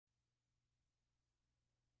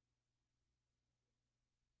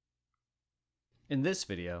In this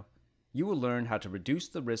video, you will learn how to reduce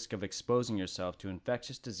the risk of exposing yourself to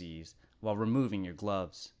infectious disease while removing your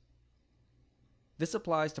gloves. This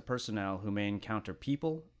applies to personnel who may encounter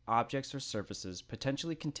people, objects, or surfaces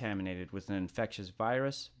potentially contaminated with an infectious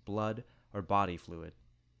virus, blood, or body fluid.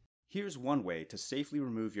 Here's one way to safely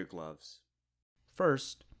remove your gloves.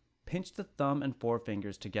 First, pinch the thumb and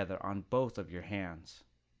forefingers together on both of your hands.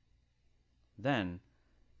 Then,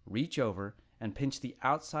 reach over and pinch the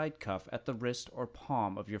outside cuff at the wrist or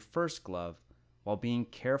palm of your first glove while being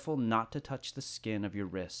careful not to touch the skin of your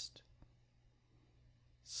wrist.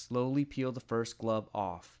 Slowly peel the first glove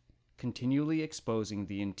off, continually exposing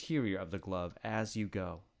the interior of the glove as you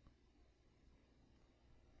go.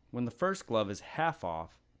 When the first glove is half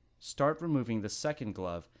off, start removing the second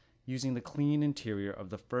glove using the clean interior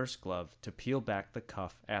of the first glove to peel back the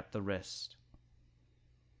cuff at the wrist.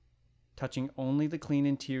 Touching only the clean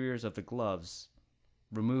interiors of the gloves,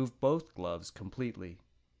 remove both gloves completely.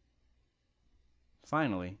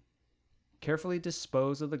 Finally, carefully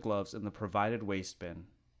dispose of the gloves in the provided waste bin.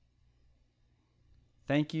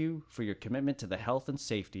 Thank you for your commitment to the health and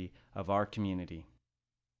safety of our community.